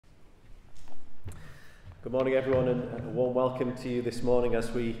Good morning, everyone, and a warm welcome to you this morning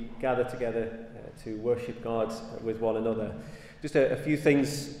as we gather together to worship God with one another. Just a few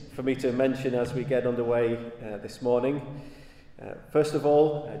things for me to mention as we get underway this morning. First of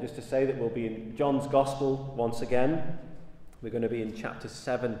all, just to say that we'll be in John's Gospel once again. We're going to be in chapter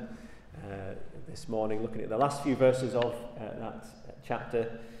 7 this morning, looking at the last few verses of that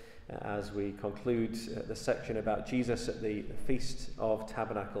chapter as we conclude the section about Jesus at the Feast of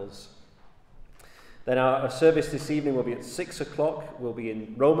Tabernacles. Then our service this evening will be at 6 o'clock. We'll be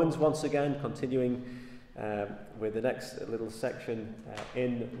in Romans once again, continuing with the next little section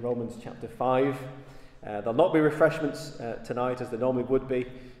in Romans chapter 5. There'll not be refreshments tonight as there normally would be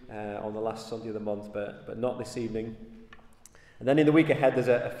on the last Sunday of the month, but not this evening. And then in the week ahead, there's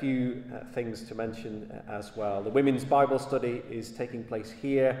a few things to mention as well. The women's Bible study is taking place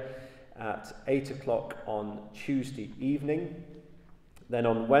here at 8 o'clock on Tuesday evening. Then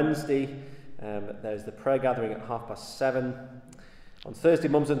on Wednesday, there's the prayer gathering at 7:30. On Thursday,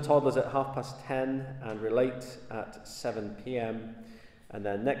 mums and toddlers at 10:30 and relate at 7 p.m. And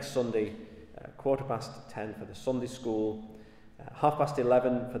then next Sunday, 10:15 for the Sunday school,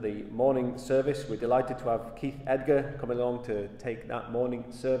 11:30 for the morning service. We're delighted to have Keith Edgar coming along to take that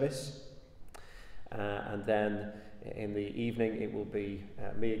morning service. And then in the evening, it will be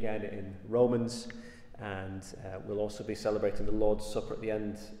me again in Romans. And we'll also be celebrating the Lord's Supper at the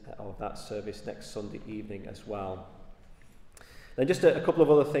end of that service next Sunday evening as well. Then just a couple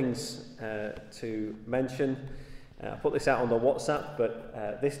of other things to mention. I put this out on the WhatsApp,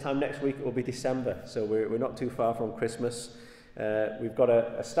 but this time next week it will be December, so we're not too far from Christmas. We've got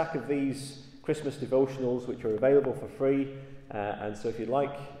a stack of these Christmas devotionals which are available for free, and so if you'd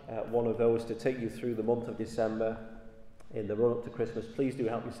like one of those to take you through the month of December in the run-up to Christmas, please do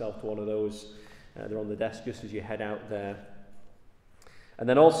help yourself to one of those. They're on the desk just as you head out there. And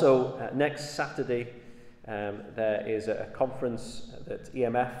then also next Saturday there is a conference that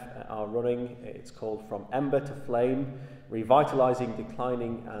EMF are running. It's called From Ember to Flame, Revitalising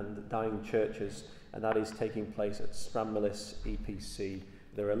Declining and Dying Churches, and that is taking place at Stranmillis EPC.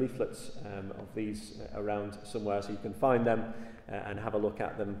 There are leaflets of these around somewhere, so you can find them and have a look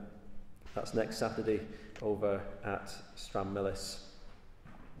at them. That's next Saturday over at Stranmillis.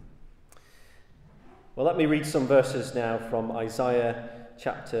 Well, let me read some verses now from Isaiah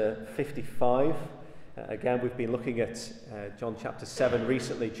chapter 55. Again, we've been looking at John chapter 7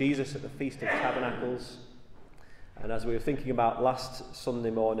 recently, Jesus at the Feast of Tabernacles. And as we were thinking about last Sunday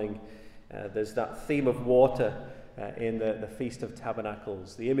morning, there's that theme of water in the Feast of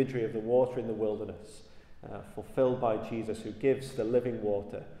Tabernacles, the imagery of the water in the wilderness, fulfilled by Jesus, who gives the living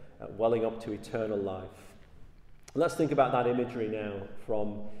water, welling up to eternal life. Let's think about that imagery now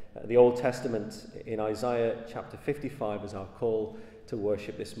from the Old Testament in Isaiah chapter 55 as our call to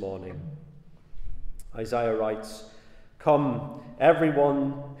worship this morning. Isaiah writes, "Come,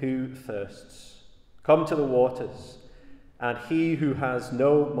 everyone who thirsts, come to the waters, and he who has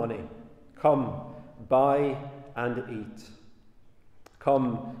no money, come, buy and eat.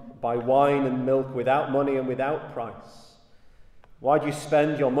 Come, buy wine and milk without money and without price. Why do you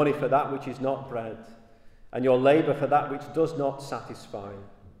spend your money for that which is not bread, and your labour for that which does not satisfy?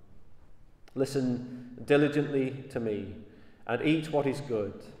 Listen diligently to me, and eat what is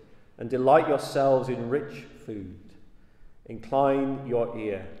good, and delight yourselves in rich food. Incline your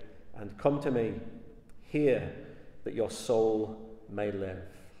ear, and come to me. Hear, that your soul may live."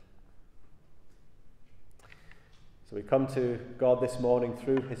 So we come to God this morning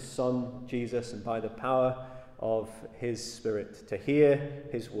through his Son, Jesus, and by the power of his Spirit to hear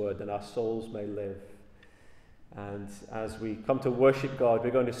his word, that our souls may live. And as we come to worship God,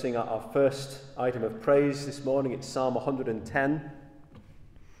 we're going to sing our first item of praise this morning. It's Psalm 110.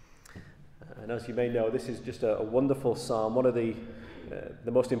 And as you may know, this is just a wonderful psalm, one of the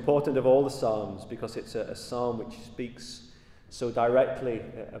most important of all the psalms, because it's a psalm which speaks so directly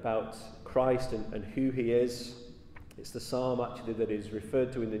about Christ and who he is. It's the psalm actually that is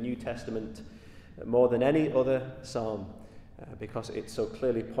referred to in the New Testament more than any other psalm, because it so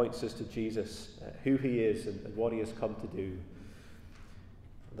clearly points us to Jesus, who he is and what he has come to do.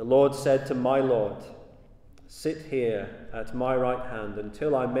 The Lord said to my Lord, "Sit here at my right hand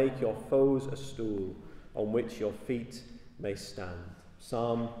until I make your foes a stool on which your feet may stand."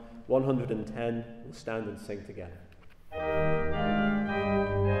 Psalm 110, we'll stand and sing together.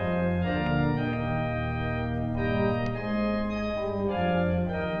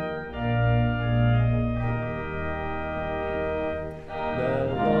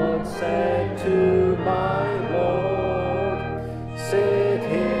 Said to my Lord, "Sit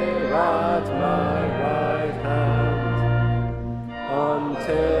here at my right hand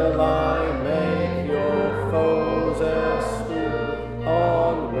until I make your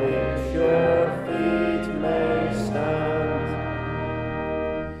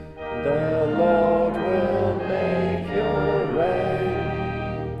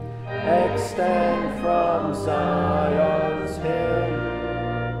extend from Zion's hill.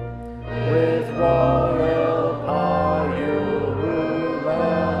 With royal power you'll rule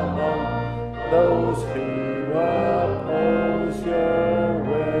among those who oppose your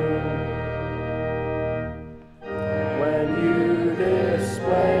will. When you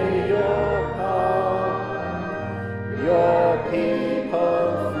display your power, your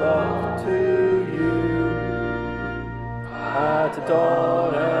people flock to you. At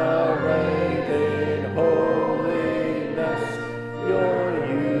dawn arrayed in holiness, your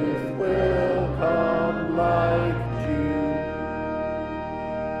youth will come like dew.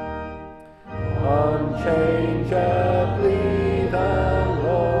 Unchangeably the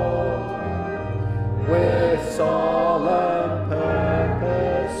Lord, with solemn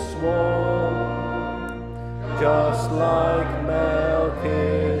purpose sworn, just like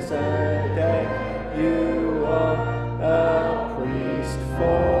Melchizedek, you are a priest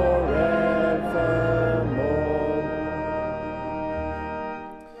forevermore.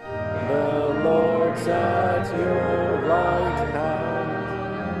 The Lord's at your right hand,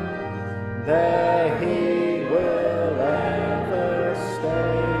 there he will ever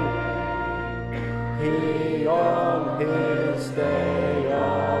stay. He on his day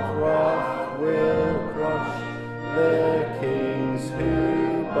of wrath will crush the kings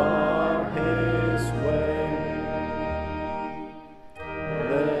who bar his way.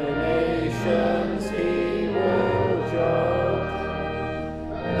 The nations he will judge,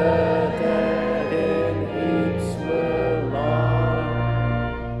 the dead in heaps will lie,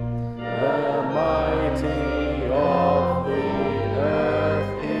 the mighty of the earth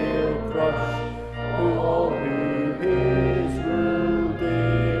he'll crush, all who his rule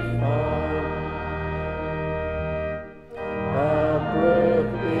defy. A brook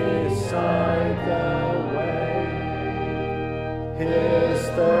beside the way, his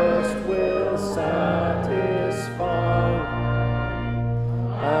thirst will satisfy,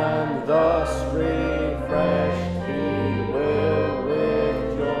 and thus refreshed he will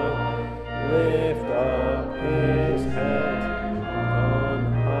with joy lift up his head on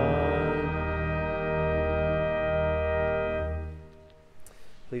high.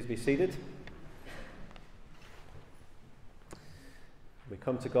 Please be seated. We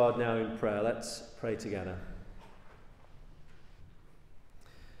come to God now in prayer. Let's pray together.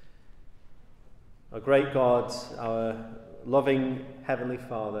 Our great God, our loving Heavenly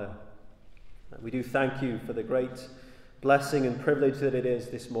Father, we do thank you for the great blessing and privilege that it is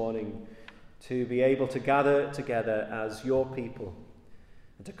this morning to be able to gather together as your people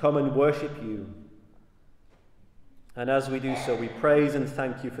and to come and worship you. And as we do so, we praise and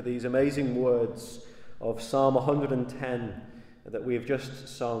thank you for these amazing words of Psalm 110 that we have just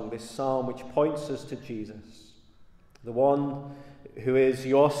sung, this psalm which points us to Jesus, the one who is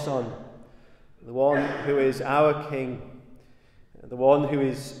your Son, the one who is our King, the one who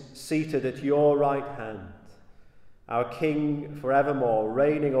is seated at your right hand, our King forevermore,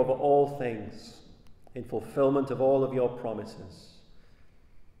 reigning over all things in fulfillment of all of your promises.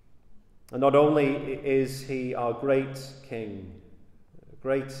 And not only is he our great King,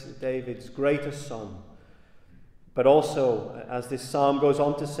 great David's greatest son, but also, as this psalm goes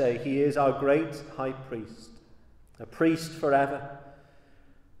on to say, he is our great high priest, a priest forever.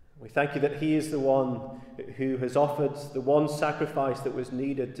 We thank you that he is the one who has offered the one sacrifice that was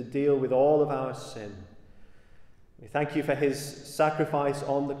needed to deal with all of our sin. We thank you for his sacrifice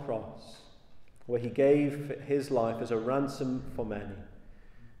on the cross, where he gave his life as a ransom for many,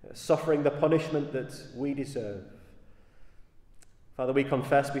 suffering the punishment that we deserve. Father, we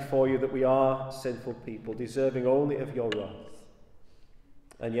confess before you that we are sinful people, deserving only of your wrath.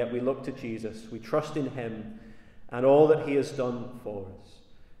 And yet we look to Jesus. We trust in him and all that he has done for us.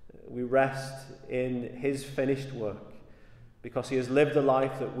 We rest in his finished work because he has lived the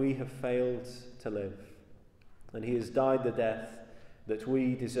life that we have failed to live. And he has died the death that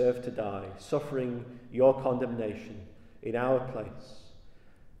we deserve to die, suffering your condemnation in our place.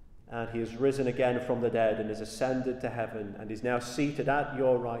 And he has risen again from the dead and has ascended to heaven and is now seated at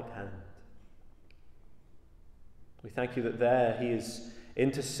your right hand. We thank you that there he is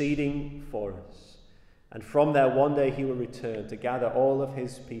interceding for us. And from there, one day he will return to gather all of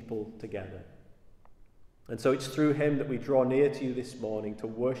his people together. And so it's through him that we draw near to you this morning to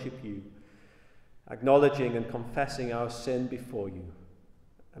worship you, acknowledging and confessing our sin before you,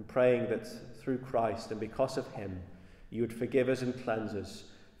 and praying that through Christ and because of him, you would forgive us and cleanse us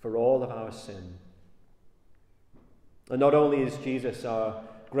for all of our sin. And not only is Jesus our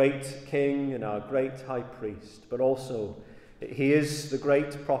great King and our great high priest, but also he is the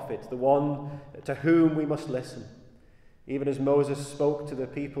great prophet, the one to whom we must listen. even as Moses spoke to the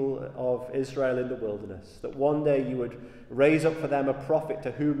people of Israel in the wilderness, that one day you would raise up for them a prophet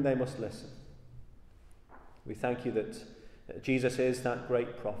to whom they must listen. We thank you that Jesus is that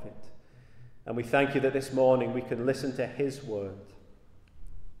great prophet. And we thank you that this morning we can listen to his word.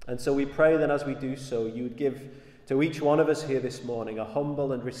 And so we pray that as we do so, you would give to each one of us here this morning a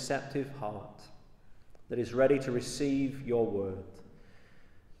humble and receptive heart that is ready to receive your word.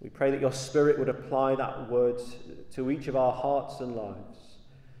 We pray that your Spirit would apply that word to each of our hearts and lives,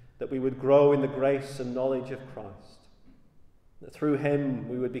 that we would grow in the grace and knowledge of Christ, that through him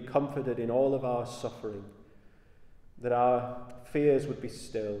we would be comforted in all of our suffering, that our fears would be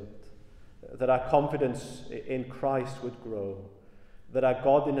stilled, that our confidence in Christ would grow, that our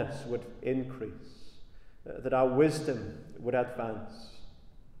godliness would increase, that our wisdom would advance,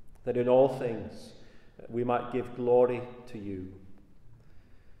 that in all things we might give glory to you.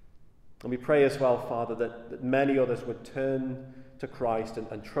 And we pray as well, Father, that many others would turn to Christ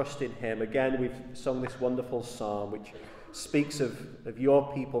and trust in him. Again, we've sung this wonderful psalm which speaks of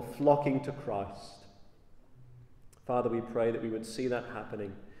your people flocking to Christ. Father, we pray that we would see that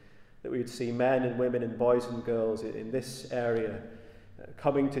happening, that we would see men and women and boys and girls in this area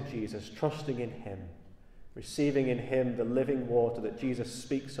coming to Jesus, trusting in him, receiving in him the living water that Jesus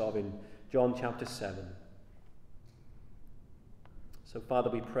speaks of in John chapter 7. So, Father,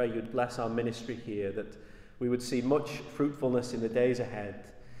 we pray you'd bless our ministry here, that we would see much fruitfulness in the days ahead.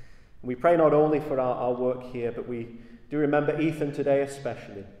 And we pray not only for our work here, but we do remember Ethan today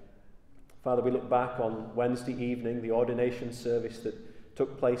especially. Father, we look back on Wednesday evening, the ordination service that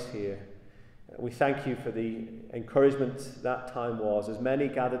took place here. We thank you for the encouragement that time was, as many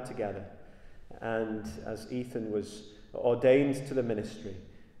gathered together, and as Ethan was ordained to the ministry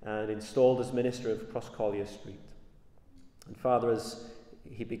and installed as minister of Cross Collier Street. And Father, as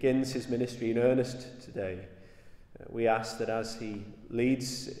he begins his ministry in earnest today, we ask that as he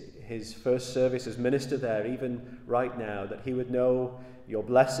leads his first service as minister there, even right now, that he would know your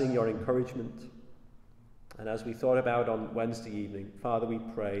blessing, your encouragement. And as we thought about on Wednesday evening, Father, we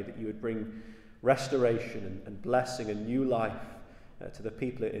pray that you would bring restoration and blessing and new life to the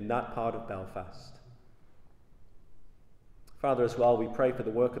people in that part of Belfast. Father, as well, we pray for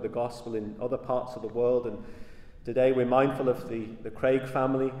the work of the gospel in other parts of the world, and today we're mindful of the Craig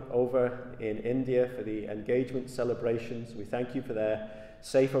family over in India for the engagement celebrations. We thank you for their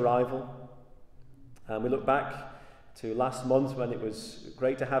safe arrival. And we look back to last month when it was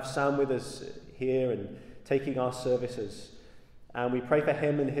great to have Sam with us here and taking our services. And we pray for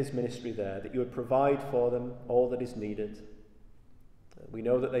him and his ministry there, that you would provide for them all that is needed. We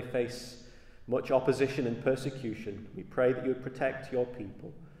know that they face much opposition and persecution. We pray that you would protect your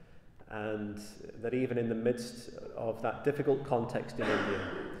people, and that even in the midst of that difficult context in India,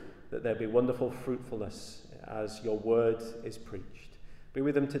 that there be wonderful fruitfulness as your word is preached. Be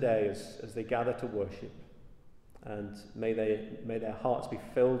with them today as they gather to worship, and may their hearts be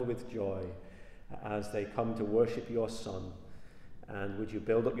filled with joy as they come to worship your Son. And would you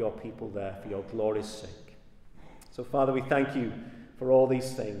build up your people there for your glory's sake. So, Father, we thank you for all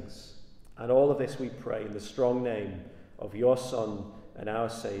these things, and all of this we pray in the strong name of your Son and our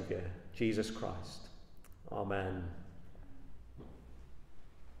Saviour, Jesus Christ. Amen.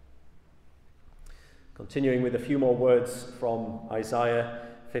 Continuing with a few more words from Isaiah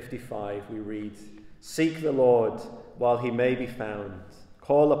 55, we read, "Seek the Lord while he may be found.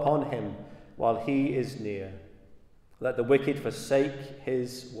 Call upon him while he is near. Let the wicked forsake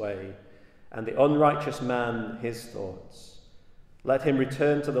his way, and the unrighteous man his thoughts. Let him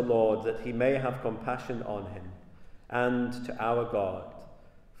return to the Lord, that he may have compassion on him, and to our God,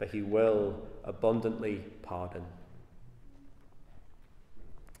 for he will abundantly pardon."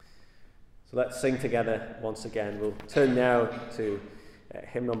 So let's sing together once again. We'll turn now to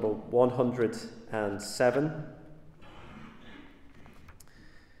hymn number 107.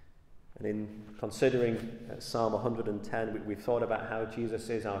 And in considering Psalm 110, we've thought about how Jesus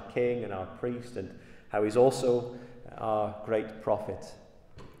is our King and our priest, and how he's also our great prophet.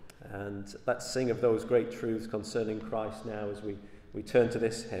 And let's sing of those great truths concerning Christ now as we turn to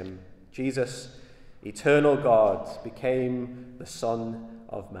this hymn. Jesus, eternal God, became the Son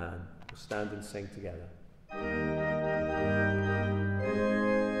of Man. We'll stand and sing together.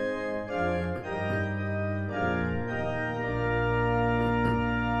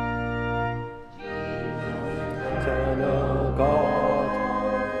 Eternal God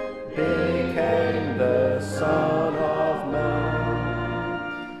became the Son of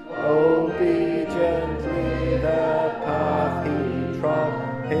Man. Obediently the path he trod,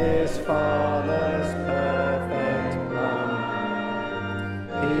 his Father's perfect plan.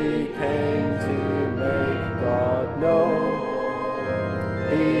 He came to make God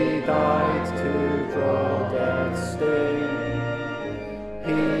He died to draw death's sting.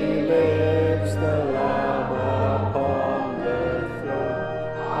 He lives, the Lamb upon the throne,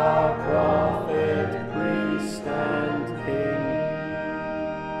 our prophet, priest, and king.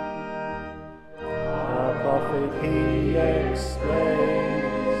 Our prophet, he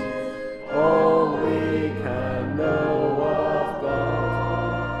explains all we can know of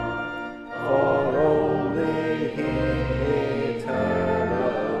God, for only he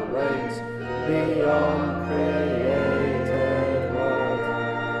eternal reigns beyond created world.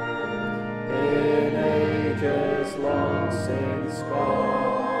 In ages long since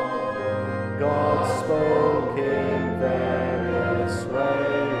gone, God spoke in various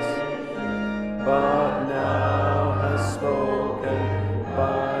ways, but now has spoken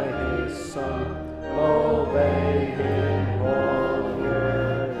by his Son. Obey him all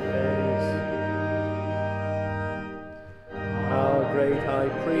your days. Our great high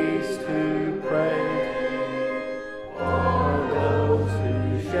priest who prayed for those who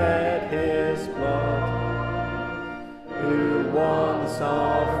shed his blood, who once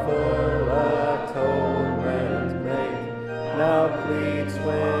our full atonement made, now pleads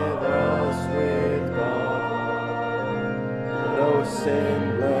with us with God. Though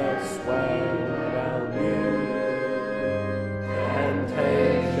sinless when well knew,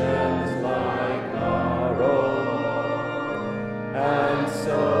 temptations like our own, and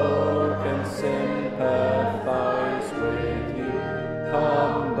so can sympathize with you.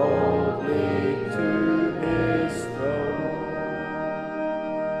 Come boldly to his throne.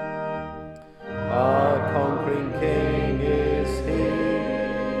 Our conquering King is he.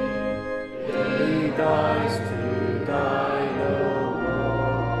 He dies to die no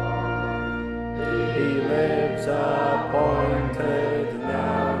more. He lives appointed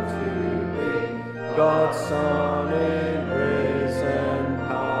now to be God's Son in risen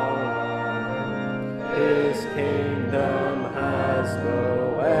power. His kingdom has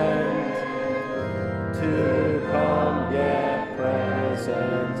no end, to come yet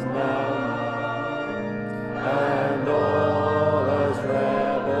present now, and all as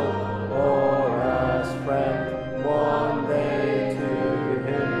rebel or as friend, one day to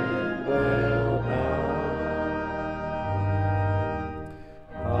him will bow.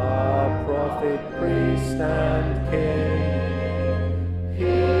 Our prophet, priest, and king,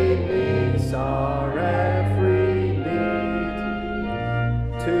 he meets our every need.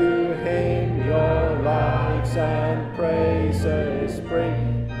 To him your lives and praises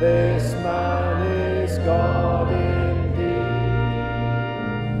bring. This man is God indeed,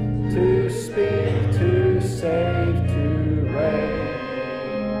 to speak, to save, to reign.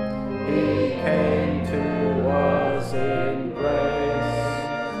 He came to us in grace,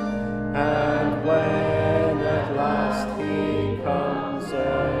 and when at last he comes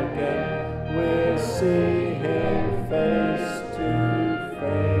again, we'll see him face to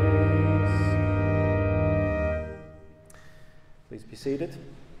face. Please be seated.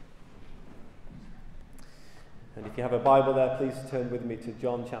 And if you have a Bible there, please turn with me to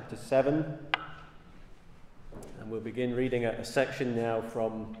John chapter 7. And we'll begin reading a section now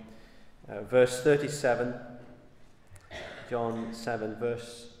from verse 37. John 7,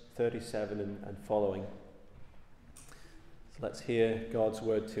 verse 37 and following. So let's hear God's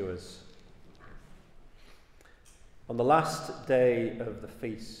word to us. On the last day of the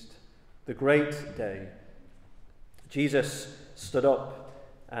feast, the great day, Jesus stood up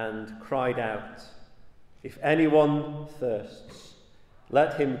and cried out, "If anyone thirsts,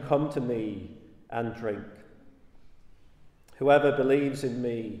 let him come to me and drink. Whoever believes in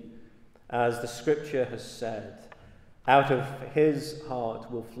me, as the scripture has said, out of his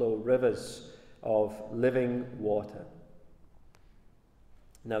heart will flow rivers of living water."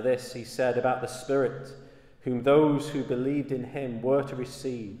 Now this he said about the Spirit, whom those who believed in him were to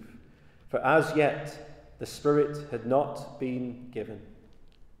receive, for as yet the Spirit had not been given,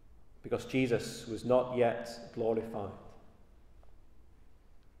 because Jesus was not yet glorified.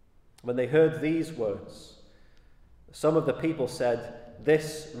 When they heard these words, some of the people said,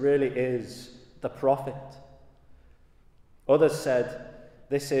 "This really is the prophet." Others said,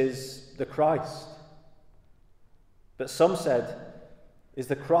 "This is the Christ." But some said, "Is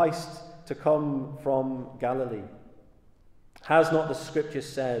the Christ to come from Galilee? Has not the scripture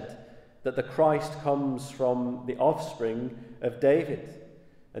said that the Christ comes from the offspring of David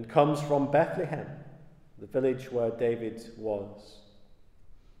and comes from Bethlehem, the village where David was?"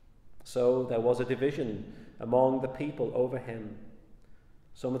 So there was a division among the people over him.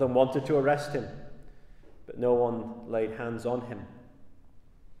 Some of them wanted to arrest him, but no one laid hands on him.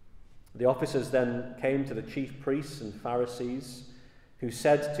 The officers then came to the chief priests and Pharisees, who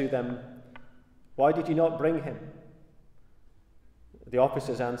said to them, "Why did you not bring him?" The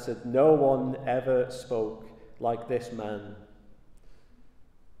officers answered, "No one ever spoke like this man."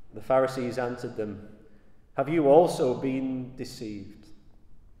 The Pharisees answered them, "Have you also been deceived?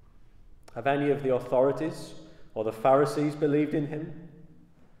 Have any of the authorities or the Pharisees believed in him?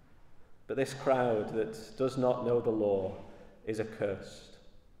 But this crowd that does not know the law is accursed."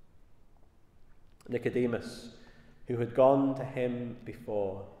 Nicodemus, who had gone to him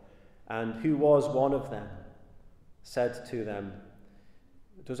before, and who was one of them, said to them,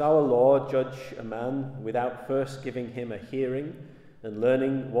 "Does our law judge a man without first giving him a hearing and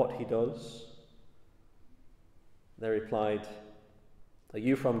learning what he does?" They replied, "Are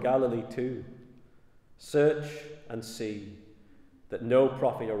you from Galilee too? Search and see that no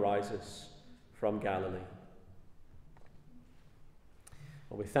prophet arises from Galilee."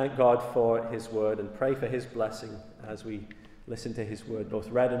 Well, we thank God for his word and pray for his blessing as we listen to his word, both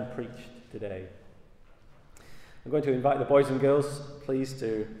read and preached today. I'm going to invite the boys and girls, please,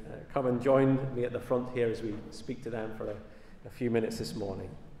 to come and join me at the front here as we speak to them for a few minutes this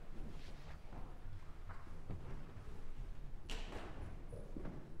morning.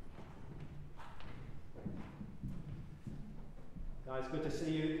 Guys, good to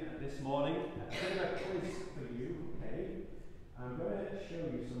see you this morning. A bit of a quiz for you, okay? I'm going to show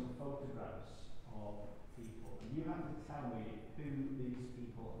you some photographs of people, and you have to tell me who these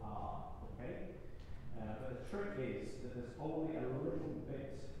people are, okay? But the trick is that there's only a little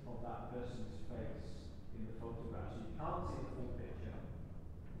bit of that person's face in the photograph, so you can't see the full picture.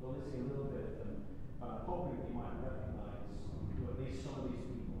 You only see a little bit of them, but I'm hoping that you might recognise who at least some of these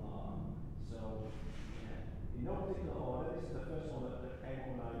people are. So, in no particular order, this is the first one that came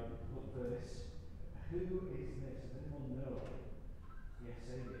up when I looked for this. Who is this? Does anyone know? Yes,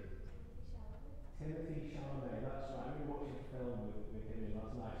 Sadie. Timothy Chalamet, that's right. We watched a film with him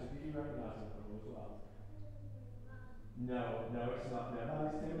last night. So did you recognise him from as well? No, it's not. No,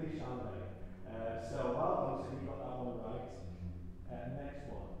 that is Timothy Chalamet. So well done, so you got that one right. Next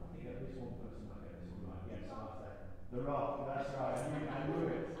one. I think at least one person might get this one right. Yes, so that's it. The Rock, that's right. I knew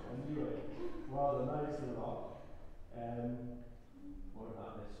it. Well, the nice The Rock. What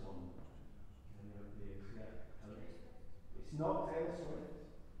about this one? Any ideas? Yeah. It's not Taylor Swift.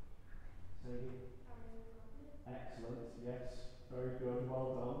 Sadie? Excellent, yes. Very good, well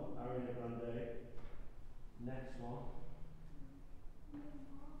done. Ariana Grande. Next one.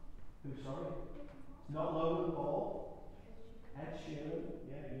 Who, sorry? It's not Logan Paul. Ed Sheeran.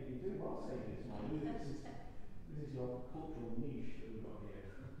 Yeah, you do well, Sadie, this morning. This is your cultural niche that we've got here.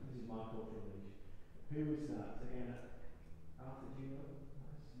 This is my cultural niche. Who is that? Again, Arthur, do you know?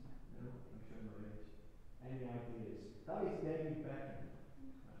 No, I'm showing my age. Any ideas? That is David Beckham,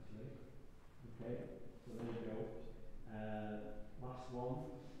 actually. Okay, so there you go. Last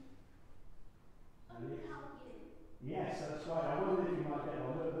one. Yes, that's right. I wondered if you might get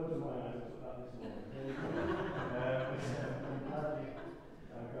one. Those are my eyes. I took that this morning. There you go.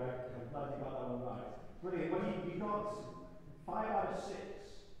 I'm glad you got that one right. Brilliant. Well, you got 5 out of 6,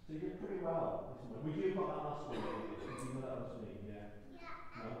 so you did pretty well this morning. Would you have got that last one? Did you know that was me? Yeah.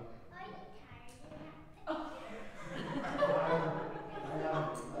 No. Are you tired yet? I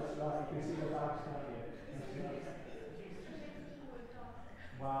am. That's right. You can see the bags, can't you?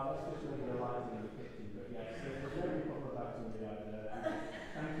 Wow, that's just really the lighting in the kitchen, but yes, there's maybe a couple of bags on the out there.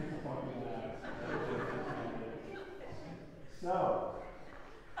 Thank you for pointing that out. So,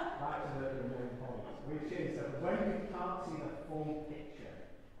 back to the main point, which is that when you can't see the full picture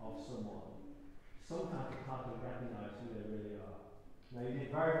of someone, sometimes it's hard to recognise who they really are. Now, you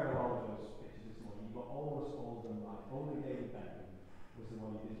did very, very well with those pictures this morning. You got almost all of them right. Only David Beckham was the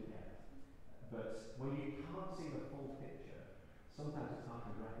one you didn't get. But when you can't see the full picture, sometimes it's hard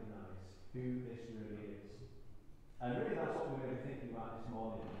to recognise who this really is. And really that's what we're going to be thinking about this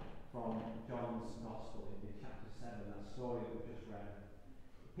morning from John's Gospel in chapter 7, that story that we just read.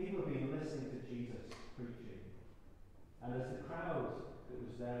 People have been listening to Jesus preaching. And as the crowd that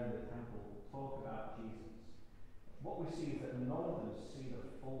was there in the temple talk about Jesus, what we see is that none of them see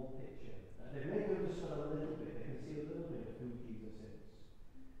the full picture. They've maybe understood a little bit, they can see a little bit of who Jesus is.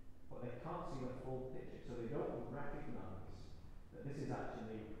 But they can't see the full picture, so they don't recognise that this is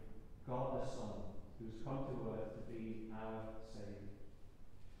actually God the Son who's come to earth to be our Saviour.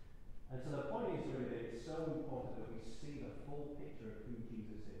 And so the point is really that it's so important that we see the full picture of who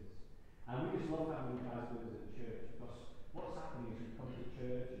Jesus is. And we just love having you guys with us at church, because what's happening as you come to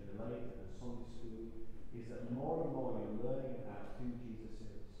church and relate and Sunday school is that more and more you're learning about who Jesus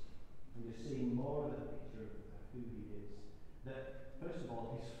is. And you're seeing more of the picture of who he is. That, first of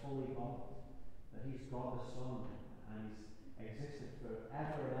all, he's fully God. That he's God the Son, and he's existed for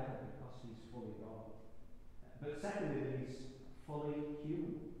he's fully God. But secondly, that he's fully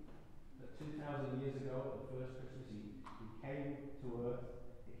human. That 2,000 years ago, at the first Christmas, he came to earth,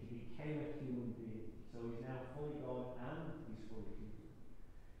 he became a human being. So he's now fully God and he's fully human.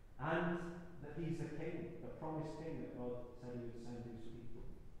 And that he's the king, the promised king that God said he would send to his people.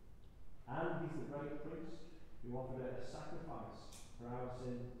 And he's the great priest who offered a sacrifice for our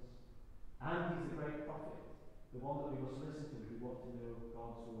sins. And he's the great prophet, the one that we must listen to if we want to know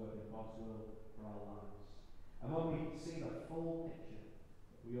God's word and God's will for our lives. And when we see the full picture,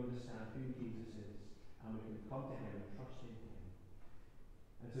 we understand who Jesus is, and we can come to him and trust in him.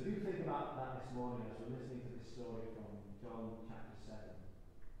 And so do think about that this morning as we're listening to this story from John chapter 7.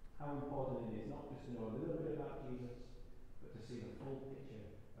 How important it is not just to know a little bit about Jesus, but to see the full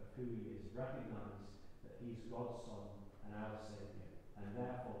picture of who he is, recognise that he's God's Son and our Saviour, and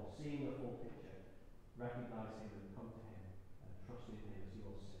therefore, seeing the full picture, recognise him and come to him and trust in him as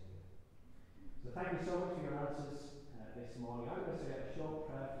your Saviour. So thank you so much for your answers this morning. I'm going to say a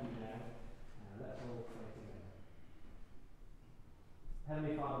short prayer for you now. Let's all pray together.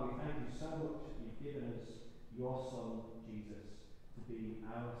 Heavenly Father, we thank you so much that you've given us your Son, Jesus, to be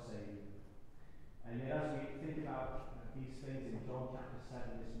our Saviour. And yet as we think about these things in John chapter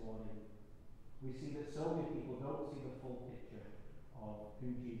 7 this morning, we see that so many people don't see the full picture of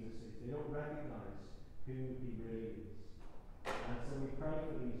who Jesus is. They don't recognise who he really is. And so we pray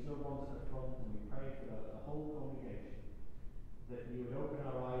for these young ones at the front, and we pray for the whole congregation, that you would open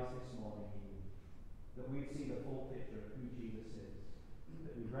our eyes this morning, that we'd see the full picture of who Jesus is,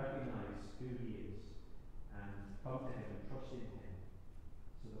 that we'd recognise who he is, and come to him and trust in him,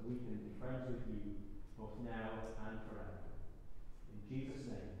 so that we can be friends with you both now and forever. In Jesus'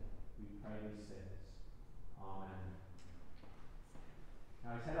 name, we pray these things. Amen.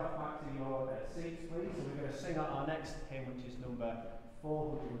 Now let's head off back to your seats, please, and we're going to sing our next hymn, which is number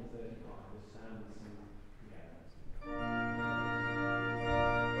 435. We'll stand and sing together.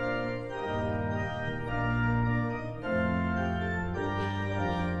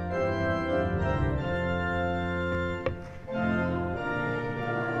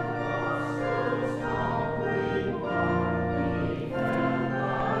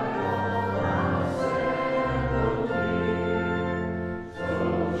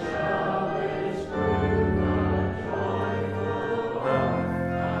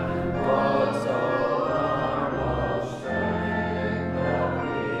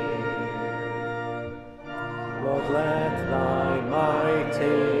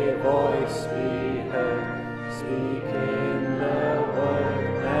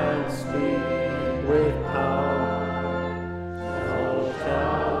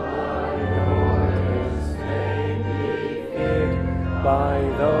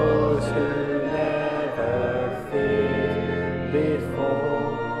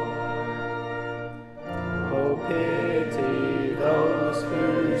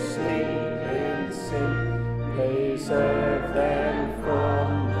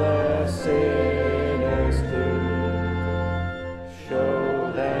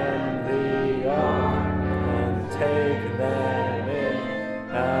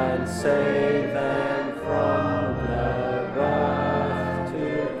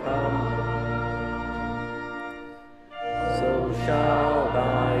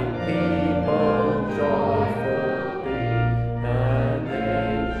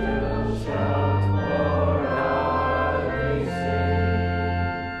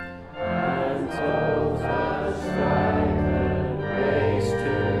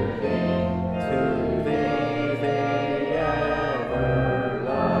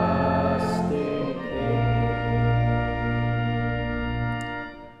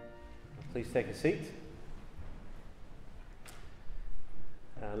 Take a seat.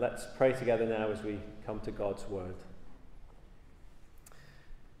 Let's pray together now as we come to God's word.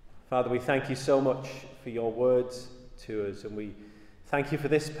 Father, we thank you so much for your words to us, and we thank you for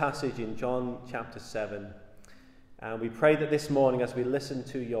this passage in John chapter 7. And we pray that this morning, as we listen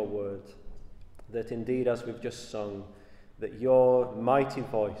to your word, that indeed, as we've just sung, that your mighty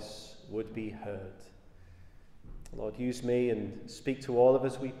voice would be heard. Lord, use me and speak to all of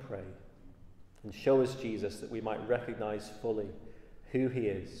us, we pray. And show us Jesus, that we might recognize fully who he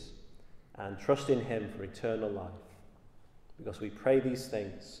is and trust in him for eternal life. Because we pray these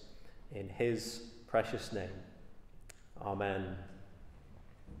things in his precious name. Amen.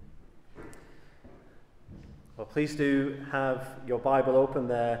 Well, please do have your Bible open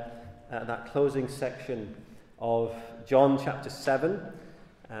there at that closing section of John chapter 7.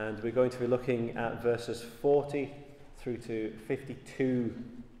 And we're going to be looking at verses 40 through to 52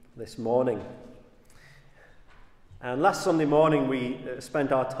 this morning. And last Sunday morning we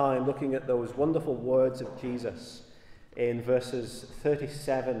spent our time looking at those wonderful words of Jesus in verses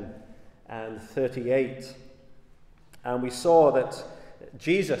 37 and 38. And we saw that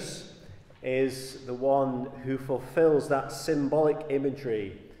Jesus is the one who fulfills that symbolic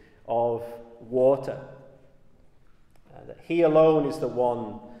imagery of water. That he alone is the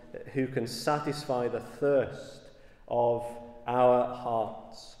one who can satisfy the thirst of our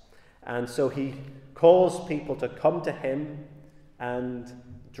hearts. And so he calls people to come to him and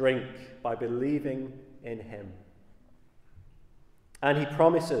drink by believing in him. And he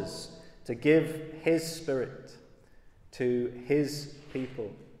promises to give his Spirit to his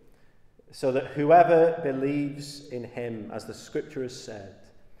people, so that whoever believes in him, as the scripture has said,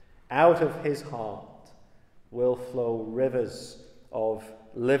 out of his heart will flow rivers of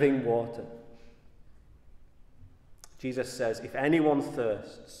living water. Jesus says, if anyone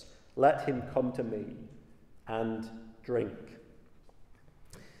thirsts, let him come to me and drink.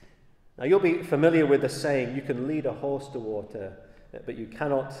 Now you'll be familiar with the saying, you can lead a horse to water, but you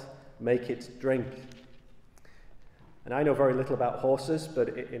cannot make it drink. And I know very little about horses, but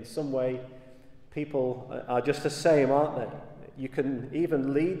in some way, people are just the same, aren't they? You can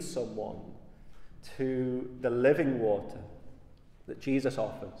even lead someone to the living water that Jesus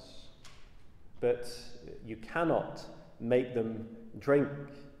offers, but you cannot make them drink.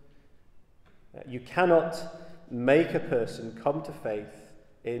 You cannot make a person come to faith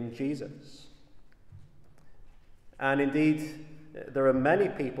in Jesus. And indeed, there are many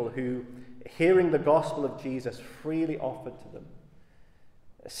people who, hearing the gospel of Jesus freely offered to them,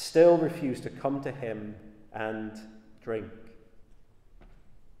 still refuse to come to him and drink.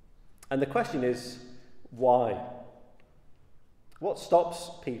 And the question is, why? What stops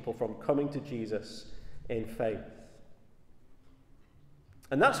people from coming to Jesus in faith?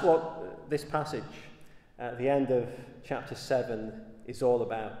 And that's what this passage at the end of chapter 7 is all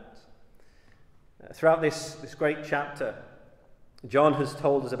about. Throughout this great chapter, John has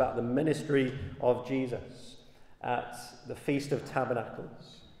told us about the ministry of Jesus at the Feast of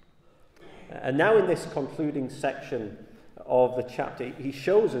Tabernacles. And now in this concluding section of the chapter, he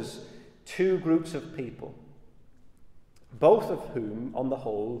shows us two groups of people, both of whom, on the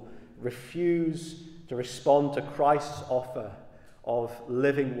whole, refuse to respond to Christ's offer of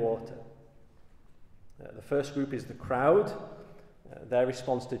living water. The first group is the crowd. Their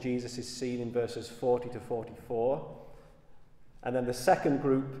response to Jesus is seen in verses 40 to 44. And then the second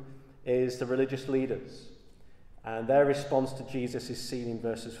group is the religious leaders. And their response to Jesus is seen in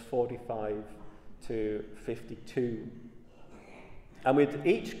verses 45 to 52. And with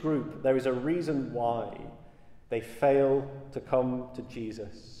each group, there is a reason why they fail to come to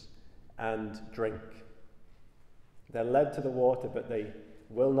Jesus and drink. They're led to the water, but they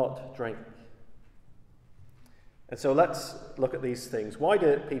will not drink. And so let's look at these things. Why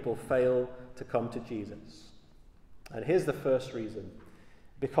do people fail to come to Jesus? And here's the first reason: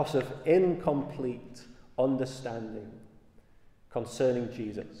 because of incomplete understanding concerning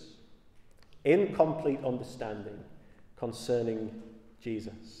Jesus. Incomplete understanding concerning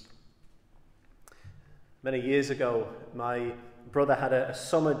Jesus. Many years ago, my brother had a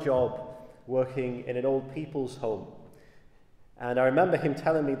summer job working in an old people's home. And I remember him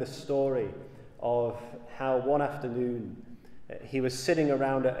telling me the story of how one afternoon he was sitting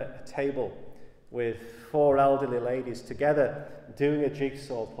around a table with 4 elderly ladies together doing a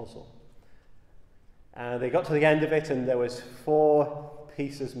jigsaw puzzle. And they got to the end of it and there was 4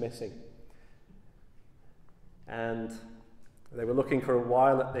 pieces missing. And they were looking for a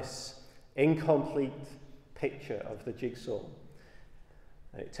while at this incomplete picture of the jigsaw.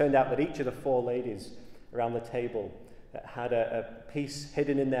 And it turned out that each of the 4 ladies around the table had a piece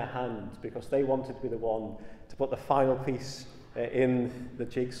hidden in their hand because they wanted to be the one to put the final piece in the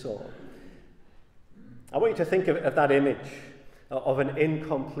jigsaw. I want you to think of that image of an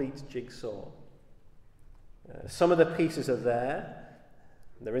incomplete jigsaw. Some of the pieces are there,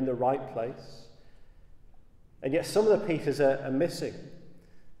 they're in the right place, and yet some of the pieces are missing,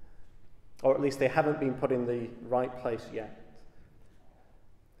 or at least they haven't been put in the right place yet.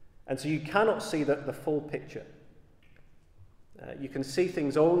 And so you cannot see the full picture. You can see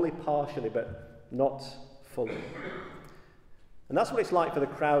things only partially, but not fully. And that's what it's like for the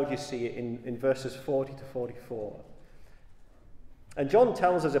crowd you see in verses 40 to 44. And John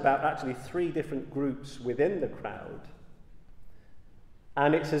tells us about actually 3 different groups within the crowd.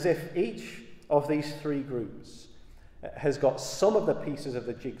 And it's as if each of these 3 groups has got some of the pieces of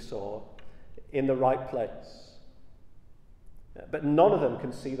the jigsaw in the right place. But none of them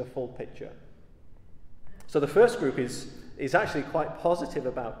can see the full picture. So the first group is actually quite positive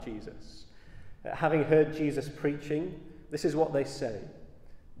about Jesus. having heard Jesus preaching, this is what they say: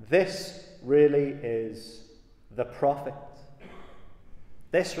 "This really is the prophet.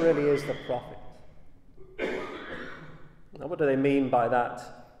 This really is the prophet." Now, what do they mean by that?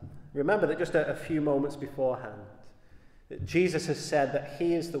 Remember that just a few moments beforehand, that Jesus has said that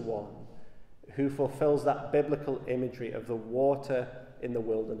he is the one who fulfills that biblical imagery of the water in the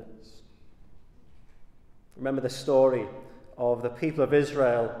wilderness. Remember the story of the people of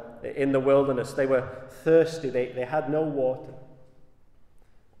Israel in the wilderness. They were thirsty, they had no water.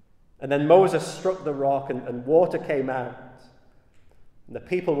 And then Moses struck the rock and water came out. And the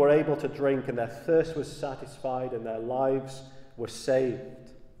people were able to drink, and their thirst was satisfied, and their lives were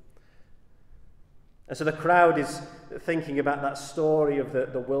saved. And so the crowd is thinking about that story of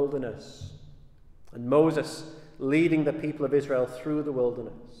the wilderness, and Moses leading the people of Israel through the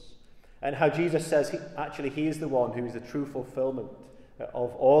wilderness, and how Jesus says he is the one who is the true fulfillment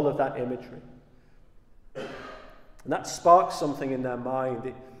of all of that imagery. And that sparks something in their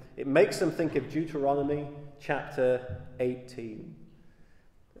mind. It makes them think of Deuteronomy chapter 18.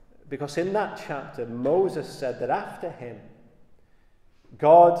 Because in that chapter, Moses said that after him,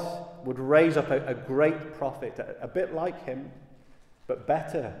 God would raise up a great prophet, a bit like him, but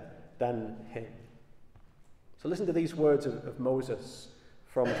better than him. So listen to these words of Moses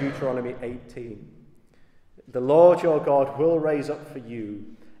from Deuteronomy 18. "The Lord your God will raise up for you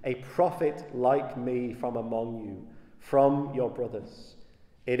a prophet like me from among you, from your brothers.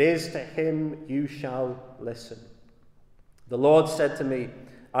 It is to him you shall listen. The Lord said to me,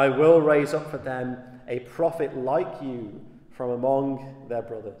 I will raise up for them a prophet like you from among their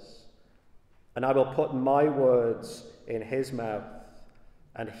brothers. And I will put my words in his mouth,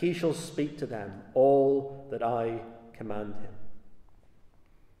 and he shall speak to them all that I command him."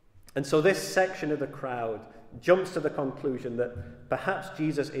 And so this section of the crowd jumps to the conclusion that perhaps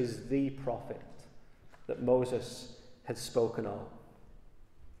Jesus is the prophet that Moses had spoken of.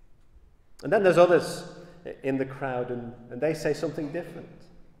 And then there's others in the crowd, and they say something different.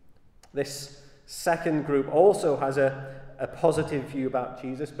 This second group also has a positive view about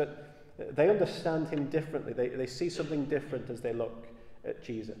Jesus, but they understand him differently. They see something different as they look at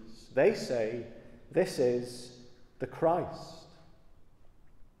Jesus. They say, this is the Christ.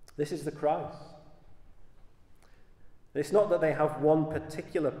 This is the Christ. It's not that they have one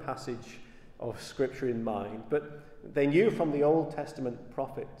particular passage of Scripture in mind, but they knew from the Old Testament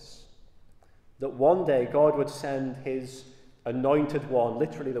prophets that one day God would send his anointed one.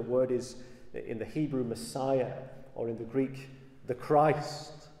 Literally, the word is in the Hebrew Messiah, or in the Greek, the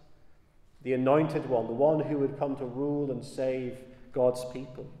Christ, the anointed one, the one who would come to rule and save God's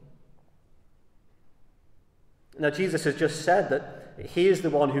people. Now, Jesus has just said that he is the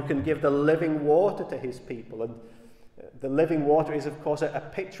one who can give the living water to his people, and the living water is, of course,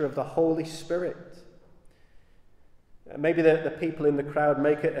 a picture of the Holy Spirit. Maybe the people in the crowd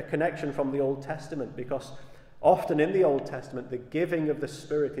make a connection from the Old Testament, because often in the Old Testament, the giving of the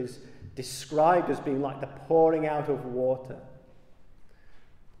Spirit is described as being like the pouring out of water.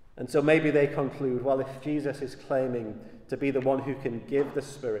 And so maybe they conclude, well, if Jesus is claiming to be the one who can give the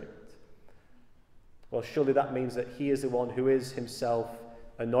Spirit, well, surely that means that he is the one who is himself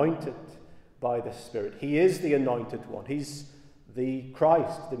anointed by the Spirit. He is the anointed one. He's the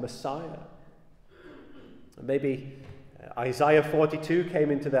Christ, the Messiah. And maybe Isaiah 42 came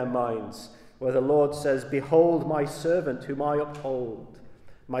into their minds, where the Lord says, "Behold my servant whom I uphold,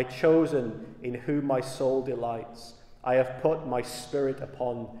 my chosen in whom my soul delights. I have put my Spirit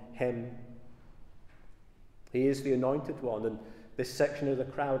upon him." He is the anointed one, and this section of the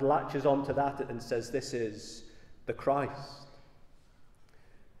crowd latches onto that and says, this is the Christ.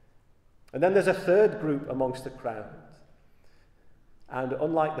 And then there's a third group amongst the crowd. And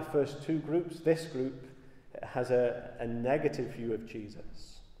unlike the first two groups, this group has a negative view of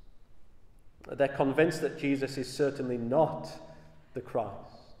Jesus. They're convinced that Jesus is certainly not the Christ.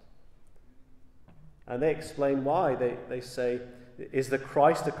 And they explain why. They say, is the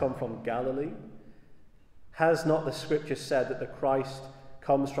Christ to come from Galilee? Has not the Scripture said that the Christ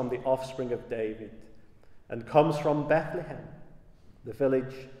comes from the offspring of David and comes from Bethlehem, the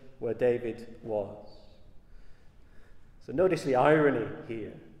village where David was? So notice the irony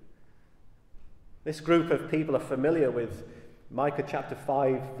here. This group of people are familiar with Micah chapter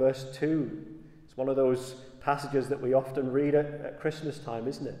 5, verse 2. It's one of those passages that we often read at Christmas time,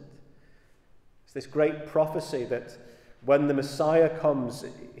 isn't it? It's this great prophecy that when the Messiah comes,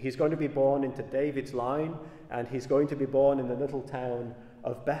 he's going to be born into David's line, and he's going to be born in the little town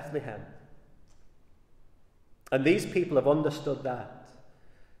of Bethlehem. And these people have understood that.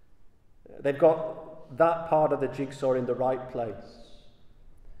 They've got that part of the jigsaw in the right place.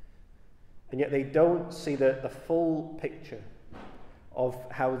 And yet they don't see the full picture of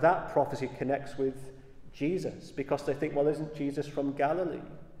how that prophecy connects with Jesus, because they think, well, isn't Jesus from Galilee?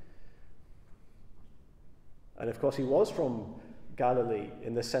 And of course he was from Galilee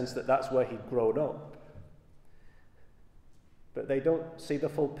in the sense that that's where he'd grown up. But they don't see the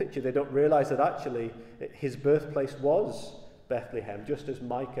full picture. They don't realize that actually his birthplace was Bethlehem, just as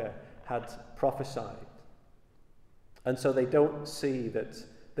Micah had prophesied. And so they don't see that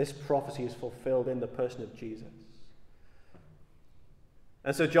this prophecy is fulfilled in the person of Jesus.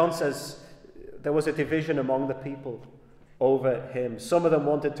 And so John says there was a division among the people over him. Some of them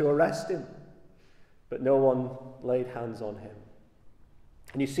wanted to arrest him, but no one laid hands on him.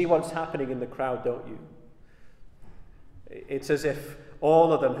 And you see what's happening in the crowd, don't you? It's as if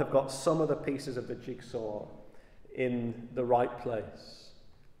all of them have got some of the pieces of the jigsaw in the right place,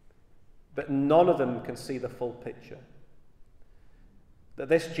 but none of them can see the full picture. That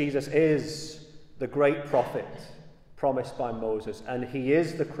this Jesus is the great prophet promised by Moses, and he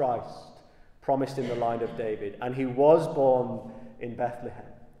is the Christ promised in the line of David, and he was born in Bethlehem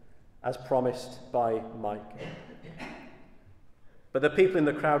as promised by Micah. But the people in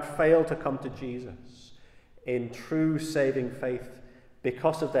the crowd fail to come to Jesus in true saving faith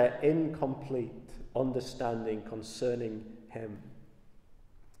because of their incomplete understanding concerning him.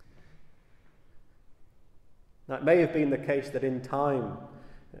 Now, it may have been the case that in time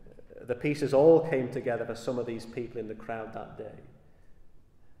the pieces all came together for some of these people in the crowd that day,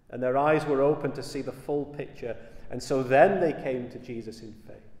 and their eyes were open to see the full picture, and so then they came to Jesus in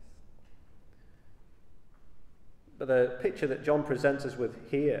faith. But the picture that John presents us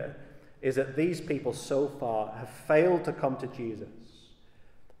with here is that these people so far have failed to come to Jesus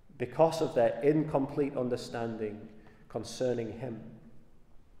because of their incomplete understanding concerning him.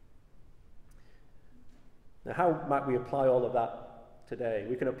 Now, how might we apply all of that today?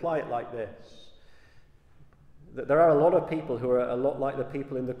 We can apply it like this: that there are a lot of people who are a lot like the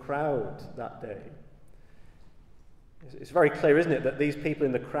people in the crowd that day. It's very clear, isn't it, that these people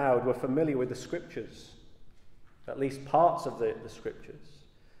in the crowd were familiar with the scriptures, at least parts of the scriptures.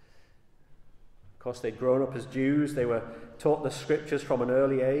 Of course, they'd grown up as Jews. They were taught the scriptures from an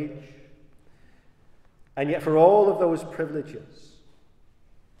early age. And yet, for all of those privileges,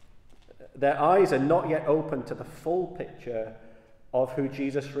 their eyes are not yet open to the full picture of who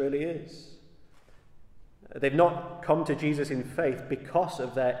Jesus really is. They've not come to Jesus in faith because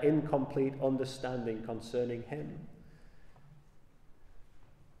of their incomplete understanding concerning him.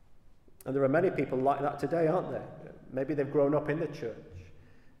 And there are many people like that today, aren't there? Maybe they've grown up in the church.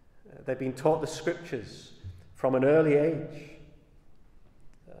 They've been taught the scriptures from an early age.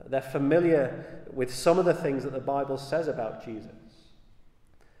 They're familiar with some of the things that the Bible says about Jesus.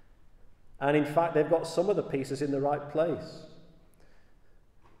 And in fact, they've got some of the pieces in the right place.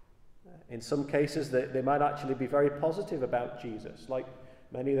 In some cases, they might actually be very positive about Jesus, like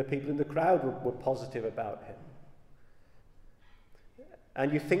many of the people in the crowd were positive about him.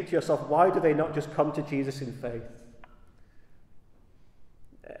 And you think to yourself, why do they not just come to Jesus in faith?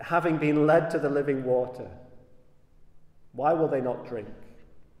 Having been led to the living water, why will they not drink?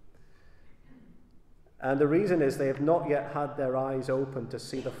 And the reason is they have not yet had their eyes open to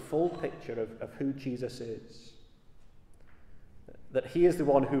see the full picture of who Jesus is. That he is the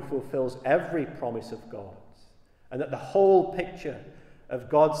one who fulfills every promise of God, and that the whole picture of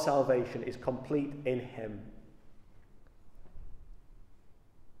God's salvation is complete in him.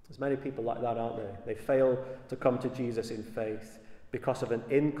 There's many people like that, aren't there? They fail to come to Jesus in faith because of an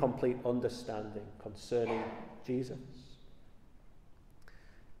incomplete understanding concerning Jesus.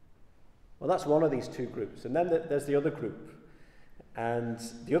 Well, that's one of these two groups. And then there's the other group. And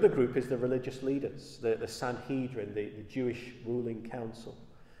the other group is the religious leaders, the Sanhedrin, the Jewish ruling council.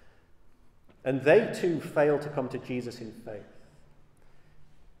 And they too fail to come to Jesus in faith.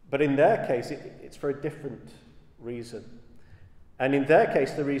 But in their case, it's for a different reason. And in their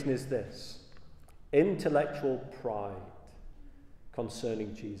case, the reason is this: intellectual pride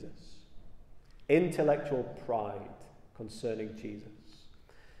concerning Jesus. Intellectual pride concerning Jesus.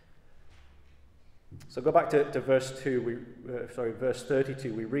 So go back to verse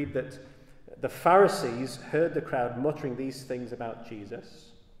 32. We read that the Pharisees heard the crowd muttering these things about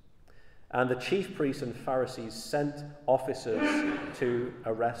Jesus, and the chief priests and Pharisees sent officers to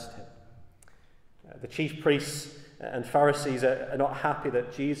arrest him. The chief priests and Pharisees are not happy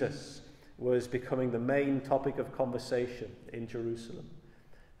that Jesus was becoming the main topic of conversation in Jerusalem,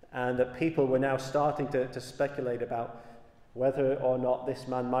 and that people were now starting to speculate about whether or not this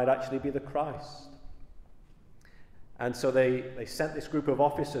man might actually be the Christ. And so they sent this group of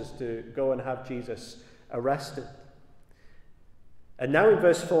officers to go and have Jesus arrested. And now in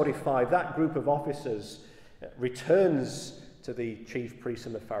verse 45, that group of officers returns to the chief priests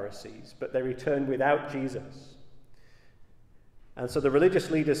and the Pharisees, but they return without Jesus. And so the religious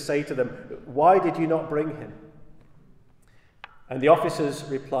leaders say to them, "Why did you not bring him?" And the officers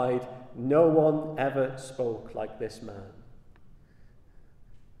replied, "No one ever spoke like this man."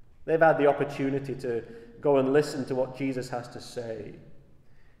 They've had the opportunity to go and listen to what Jesus has to say,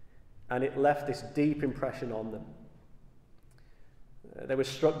 and it left this deep impression on them. They were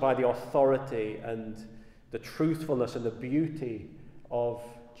struck by the authority and the truthfulness and the beauty of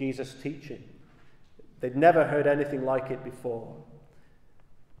Jesus' teaching. They'd never heard anything like it before.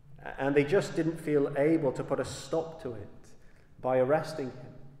 And they just didn't feel able to put a stop to it by arresting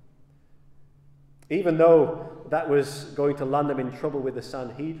him. Even though that was going to land them in trouble with the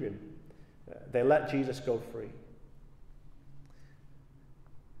Sanhedrin, they let Jesus go free.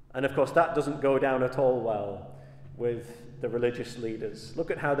 And of course, that doesn't go down at all well with the religious leaders. Look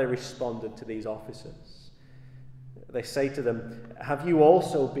at how they responded to these officers. They say to them, "Have you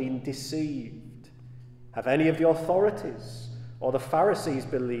also been deceived? Have any of the authorities or the Pharisees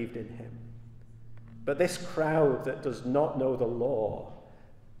believed in him? But this crowd that does not know the law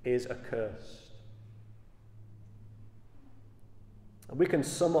is accursed." And we can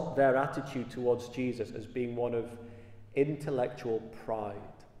sum up their attitude towards Jesus as being one of intellectual pride.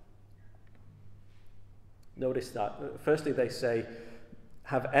 Notice that. Firstly, they say,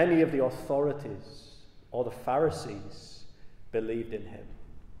 "Have any of the authorities or the Pharisees believed in him?"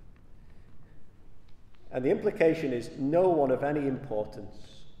 And the implication is no one of any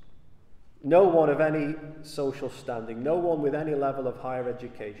importance, no one of any social standing, no one with any level of higher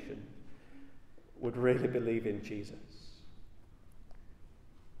education would really believe in Jesus.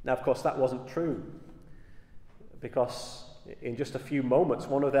 Now, of course, that wasn't true, because in just a few moments,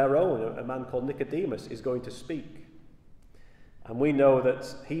 one of their own, a man called Nicodemus, is going to speak. And we know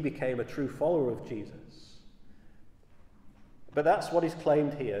that he became a true follower of Jesus. But that's what is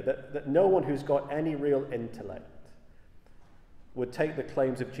claimed here, that no one who's got any real intellect would take the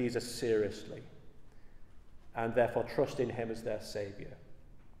claims of Jesus seriously and therefore trust in him as their Saviour.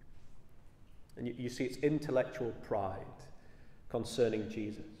 And you see, it's intellectual pride concerning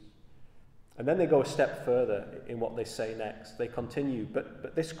Jesus. And then they go a step further in what they say next. They continue,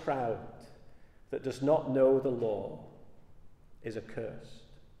 but this crowd that does not know the law is accursed.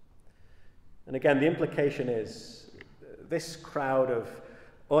 And again, the implication is this crowd of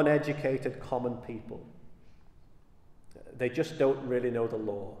uneducated common people, they just don't really know the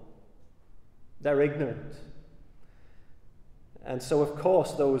law. They're ignorant. And so, of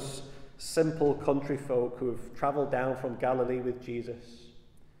course, those simple country folk who have travelled down from Galilee with Jesus,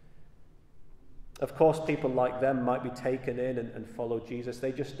 of course, people like them might be taken in and follow Jesus.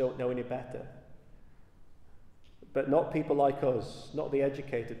 They just don't know any better. But not people like us, not the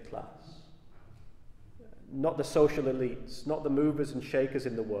educated class, not the social elites, not the movers and shakers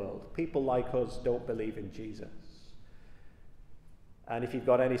in the world. People like us don't believe in Jesus. And if you've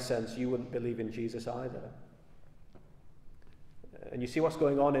got any sense, you wouldn't believe in Jesus either. And you see what's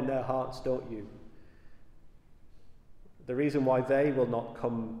going on in their hearts, don't you? The reason why they will not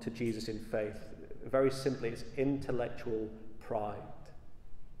come to Jesus in faith, very simply, it's intellectual pride.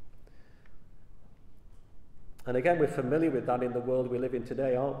 And again, we're familiar with that in the world we live in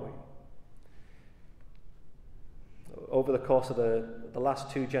today, aren't we? Over the course of the last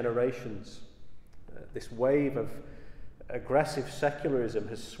 2 generations, this wave of aggressive secularism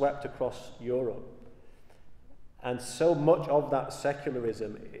has swept across Europe. And so much of that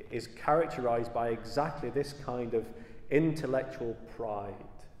secularism is characterized by exactly this kind of intellectual pride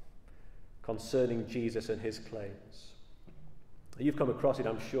concerning Jesus and his claims. You've come across it,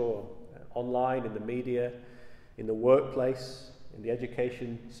 I'm sure, online, in the media, in the workplace, in the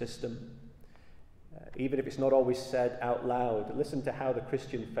education system. Even if it's not always said out loud, listen to how the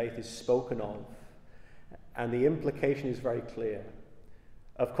Christian faith is spoken of. And the implication is very clear.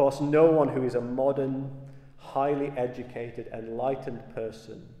 Of course, no one who is a modern, highly educated, enlightened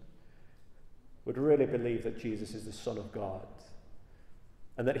person would really believe that Jesus is the Son of God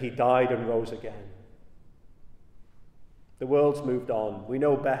and that he died and rose again. The world's moved on. We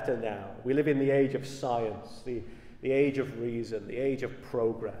know better now. We live in the age of science, the age of reason, the age of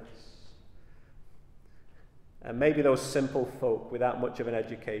progress. And maybe those simple folk without much of an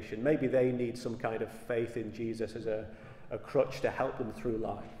education, maybe they need some kind of faith in Jesus as a crutch to help them through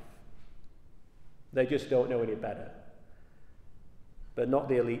life. They just don't know any better. But not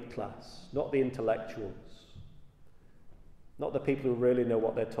the elite class, not the intellectuals, not the people who really know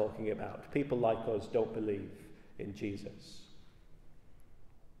what they're talking about. People like us don't believe in Jesus.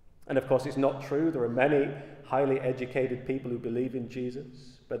 And of course, it's not true. There are many highly educated people who believe in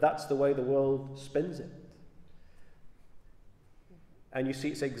Jesus, but that's the way the world spins it. And you see,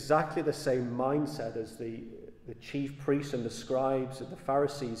 it's exactly the same mindset as the chief priests and the scribes and the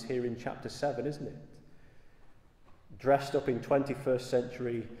Pharisees here in chapter 7, isn't it? Dressed up in 21st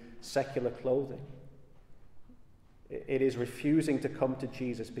century secular clothing. It is refusing to come to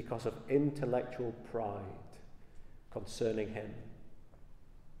Jesus because of intellectual pride concerning him.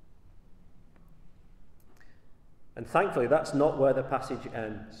 And thankfully, that's not where the passage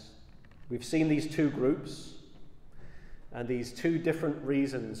ends. We've seen these two groups and these two different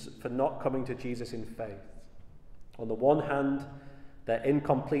reasons for not coming to Jesus in faith. On the one hand, their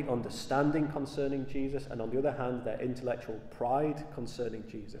incomplete understanding concerning Jesus, and on the other hand, their intellectual pride concerning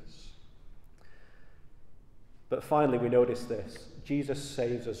Jesus. But finally, we notice this: Jesus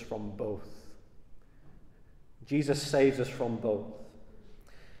saves us from both. Jesus saves us from both.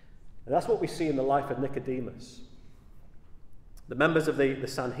 And that's what we see in the life of Nicodemus. The members of the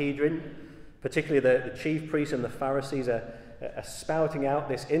Sanhedrin, particularly the chief priests and the Pharisees, are spouting out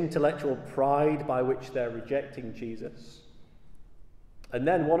this intellectual pride by which they're rejecting Jesus. And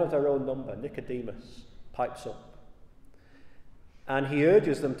then one of their own number, Nicodemus, pipes up. And he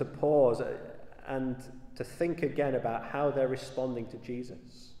urges them to pause and to think again about how they're responding to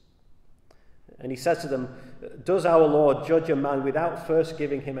Jesus. And he says to them, "Does our Lord judge a man without first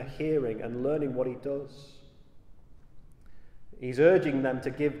giving him a hearing and learning what he does?" He's urging them to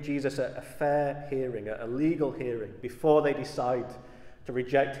give Jesus a fair hearing, a legal hearing, before they decide to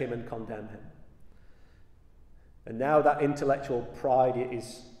reject him and condemn him. And now that intellectual pride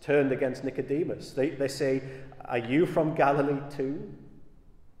is turned against Nicodemus. They say, "Are you from Galilee too?"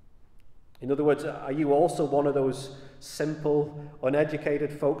 In other words, are you also one of those simple,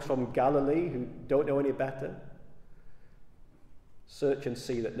 uneducated folks from Galilee who don't know any better? Search and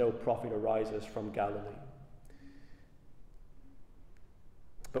see that no prophet arises from Galilee.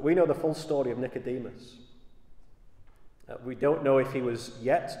 But we know the full story of Nicodemus. We don't know if he was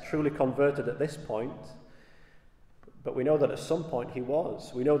yet truly converted at this point, but we know that at some point he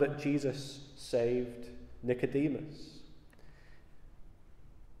was. We know that Jesus saved Nicodemus.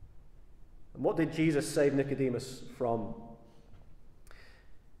 And what did Jesus save Nicodemus from?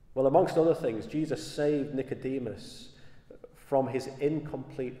 Well, amongst other things, Jesus saved Nicodemus from his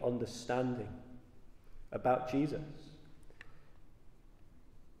incomplete understanding about Jesus.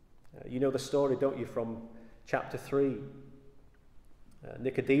 You know the story, don't you, from chapter 3.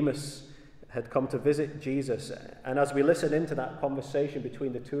 Nicodemus had come to visit Jesus, and as we listen into that conversation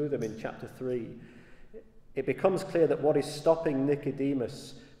between the two of them in chapter 3, it becomes clear that what is stopping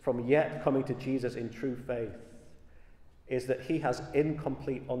Nicodemus from yet coming to Jesus in true faith is that he has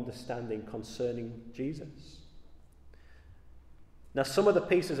incomplete understanding concerning Jesus. Now, some of the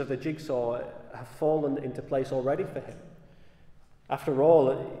pieces of the jigsaw have fallen into place already for him. After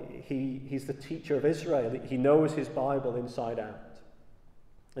all, he's the teacher of Israel. He knows his Bible inside out.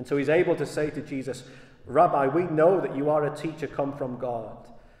 And so he's able to say to Jesus, "Rabbi, we know that you are a teacher come from God,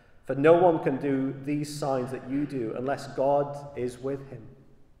 for no one can do these signs that you do unless God is with him."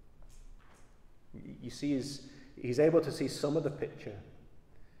 You see, he's able to see some of the picture,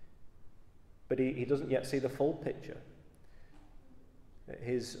 but he doesn't yet see the full picture.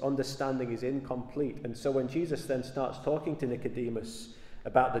 His understanding is incomplete. And so when Jesus then starts talking to Nicodemus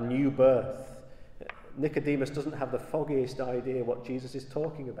about the new birth, Nicodemus doesn't have the foggiest idea what Jesus is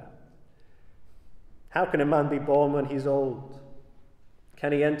talking about. How can a man be born when he's old?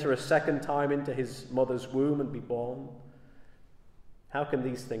 Can he enter a second time into his mother's womb and be born? How can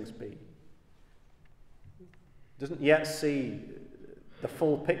these things be? Doesn't yet see the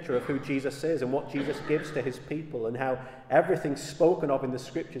full picture of who Jesus is and what Jesus gives to his people and how everything spoken of in the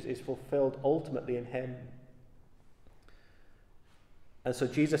scriptures is fulfilled ultimately in him. And so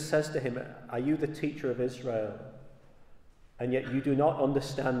Jesus says to him, "Are you the teacher of Israel, and yet you do not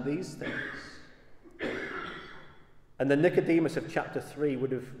understand these things?" And the Nicodemus of chapter 3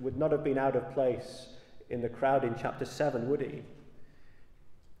 would not have been out of place in the crowd in chapter 7, would he?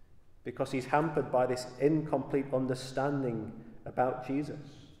 Because he's hampered by this incomplete understanding about Jesus.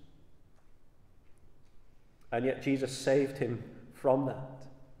 And yet Jesus saved him from that.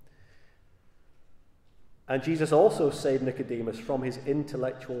 And Jesus also saved Nicodemus from his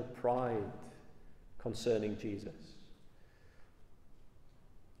intellectual pride concerning Jesus.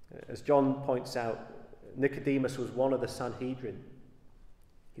 As John points out, Nicodemus was one of the Sanhedrin.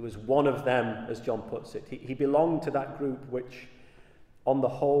 He was one of them, as John puts it. He belonged to that group which, on the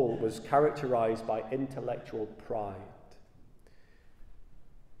whole, was characterized by intellectual pride.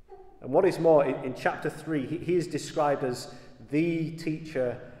 And what is more, in chapter 3, he is described as the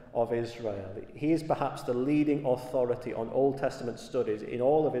teacher of Israel. He is perhaps the leading authority on Old Testament studies in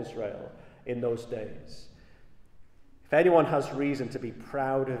all of Israel in those days. If anyone has reason to be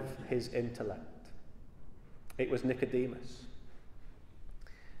proud of his intellect, it was Nicodemus.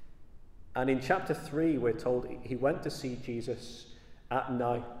 And in chapter 3, we're told he went to see Jesus at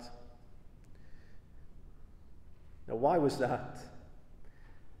night. Now, why was that?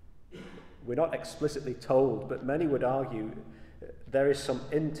 We're not explicitly told, but many would argue there is some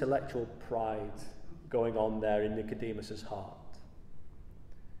intellectual pride going on there in Nicodemus's heart.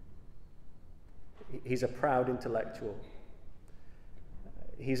 He's a proud intellectual.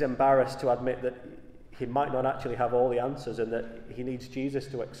 He's embarrassed to admit that he might not actually have all the answers and that he needs Jesus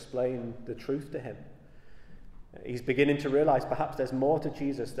to explain the truth to him. He's beginning to realize perhaps there's more to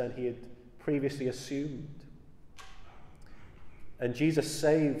Jesus than he had previously assumed. And Jesus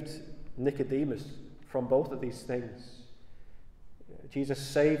saved Nicodemus from both of these things. Jesus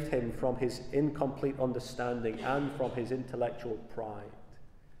saved him from his incomplete understanding and from his intellectual pride.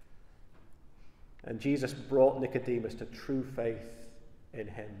 And Jesus brought Nicodemus to true faith in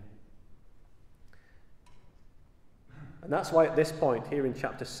him. And that's why at this point here in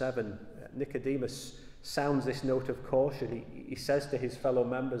chapter 7, Nicodemus sounds this note of caution. He says to his fellow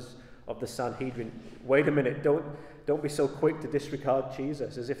members of the Sanhedrin, wait a minute, don't be so quick to disregard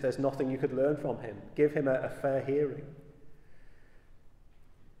Jesus as if there's nothing you could learn from him. Give him a fair hearing.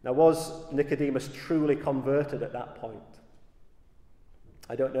 Now, was Nicodemus truly converted at that point?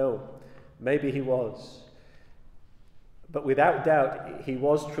 I don't know. Maybe he was. But without doubt, he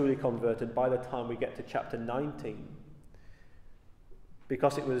was truly converted by the time we get to chapter 19.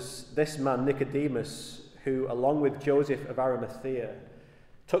 Because it was this man, Nicodemus, who, along with Joseph of Arimathea,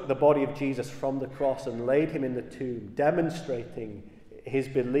 took the body of Jesus from the cross and laid him in the tomb, demonstrating his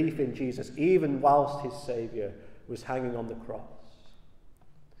belief in Jesus, even whilst his Saviour was hanging on the cross.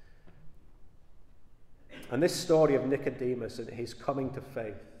 And this story of Nicodemus and his coming to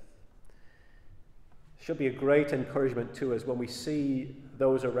faith should be a great encouragement to us when we see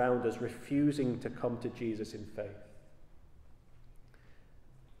those around us refusing to come to Jesus in faith.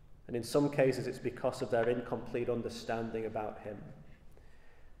 And in some cases, it's because of their incomplete understanding about him.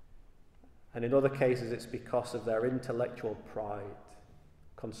 And in other cases, it's because of their intellectual pride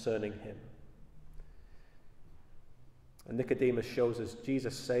concerning him. And Nicodemus shows us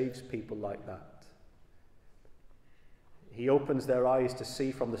Jesus saves people like that. He opens their eyes to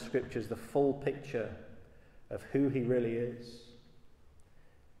see from the scriptures the full picture of who he really is.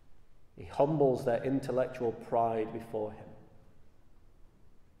 He humbles their intellectual pride before him.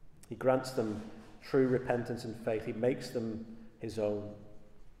 He grants them true repentance and faith. He makes them his own.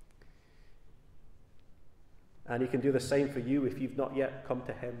 And he can do the same for you if you've not yet come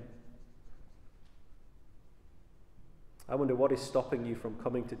to him. I wonder what is stopping you from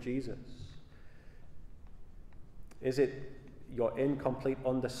coming to Jesus. Is it your incomplete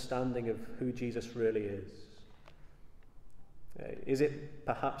understanding of who Jesus really is? Is it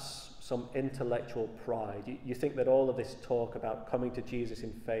perhaps some intellectual pride? You think that all of this talk about coming to Jesus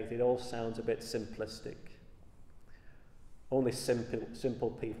in faith, it all sounds a bit simplistic. Only simple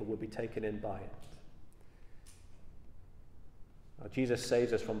people will be taken in by it. Now, Jesus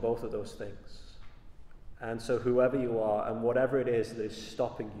saves us from both of those things. And so whoever you are and whatever it is that is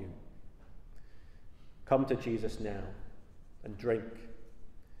stopping you, come to Jesus now and drink,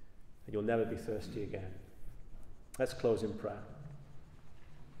 and you'll never be thirsty again. Let's close in prayer.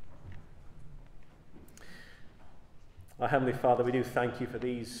 Our Heavenly Father, we do thank you for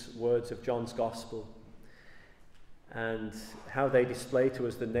these words of John's Gospel and how they display to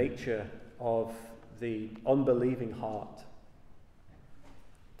us the nature of the unbelieving heart.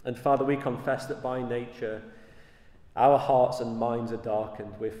 And Father, we confess that by nature our hearts and minds are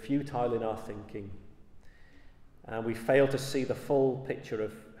darkened. We're futile in our thinking. And we fail to see the full picture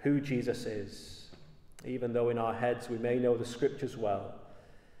of who Jesus is, even though in our heads we may know the scriptures well.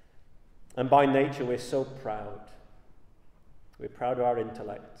 And by nature we're so proud. We're proud of our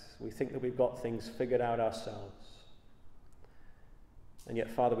intellect. We think that we've got things figured out ourselves. And yet,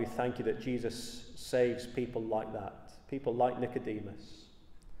 Father, we thank you that Jesus saves people like that, people like Nicodemus.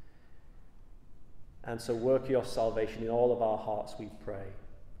 And so work your salvation in all of our hearts, we pray.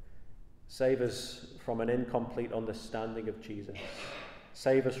 Save us from an incomplete understanding of Jesus.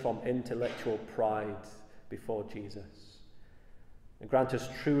 Save us from intellectual pride before Jesus. And grant us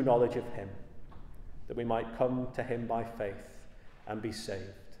true knowledge of him, that we might come to him by faith and be saved.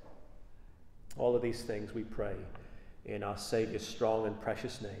 All of these things we pray in our Saviour's strong and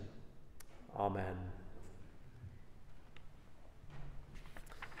precious name. Amen.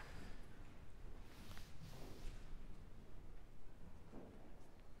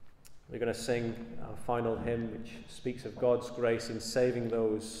 We're going to sing our final hymn, which speaks of God's grace in saving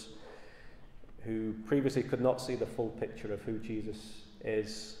those who previously could not see the full picture of who Jesus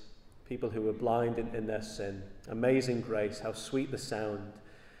is, people who were blind in their sin. Amazing grace, how sweet the sound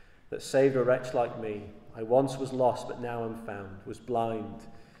that saved a wretch like me. I once was lost, but now am found, was blind,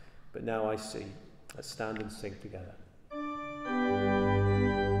 but now I see. Let's stand and sing together.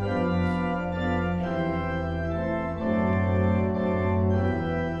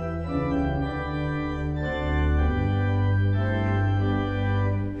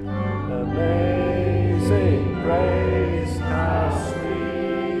 Amazing grace, how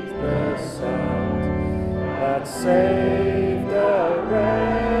sweet the sound that saved a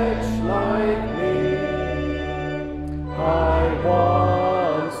wretch like me. I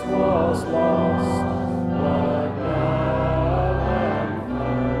once was lost, but now am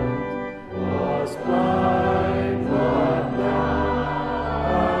found, was blind, but now I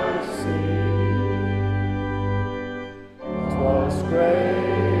see. 'Twas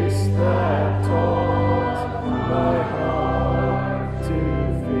grace that taught my heart to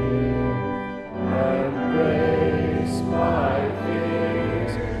fear, and grace my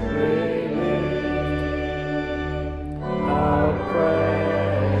fears relieved. How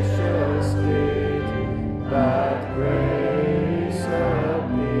precious did that grace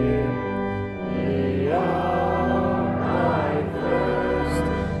appear, the hour I first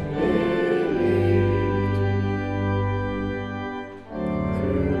believed.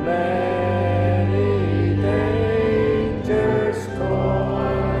 Through many dangers,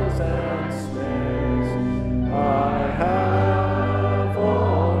 toils, and snares, I have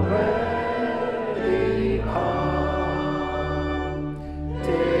already come.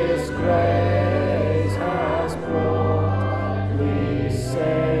 'Tis grace has brought me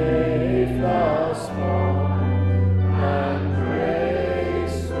safe thus far, and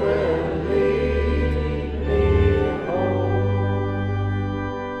grace will lead me home.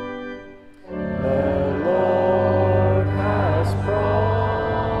 The Lord has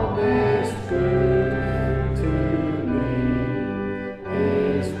promised good to me,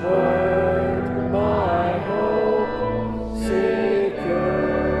 His word my hope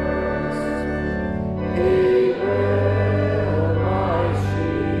secures. He will my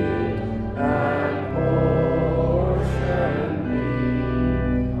shield and portion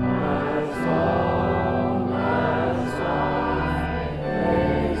be, as long as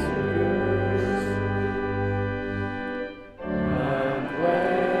life endures. And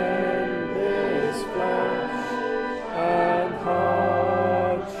when this flesh and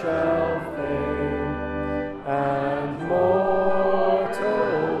heart shall fail, and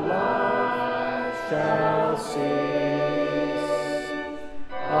mortal life shall cease,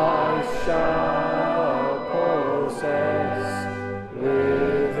 I shall possess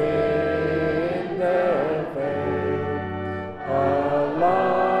within their veil a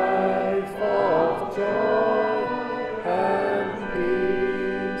life of joy and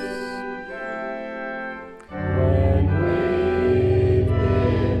peace. When we've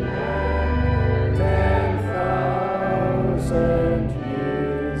been there 10,000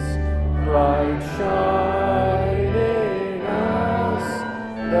 years, bright shining as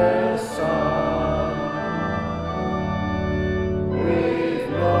the sun, we've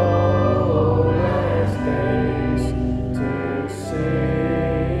no less days to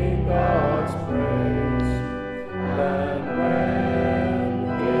sing God's praise than when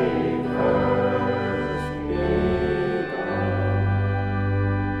we first begun.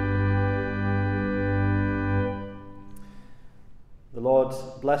 The Lord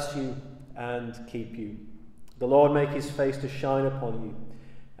bless you and keep you. The Lord make his face to shine upon you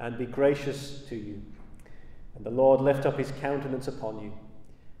and be gracious to you. And the Lord lift up his countenance upon you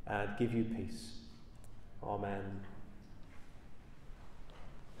and give you peace. Amen.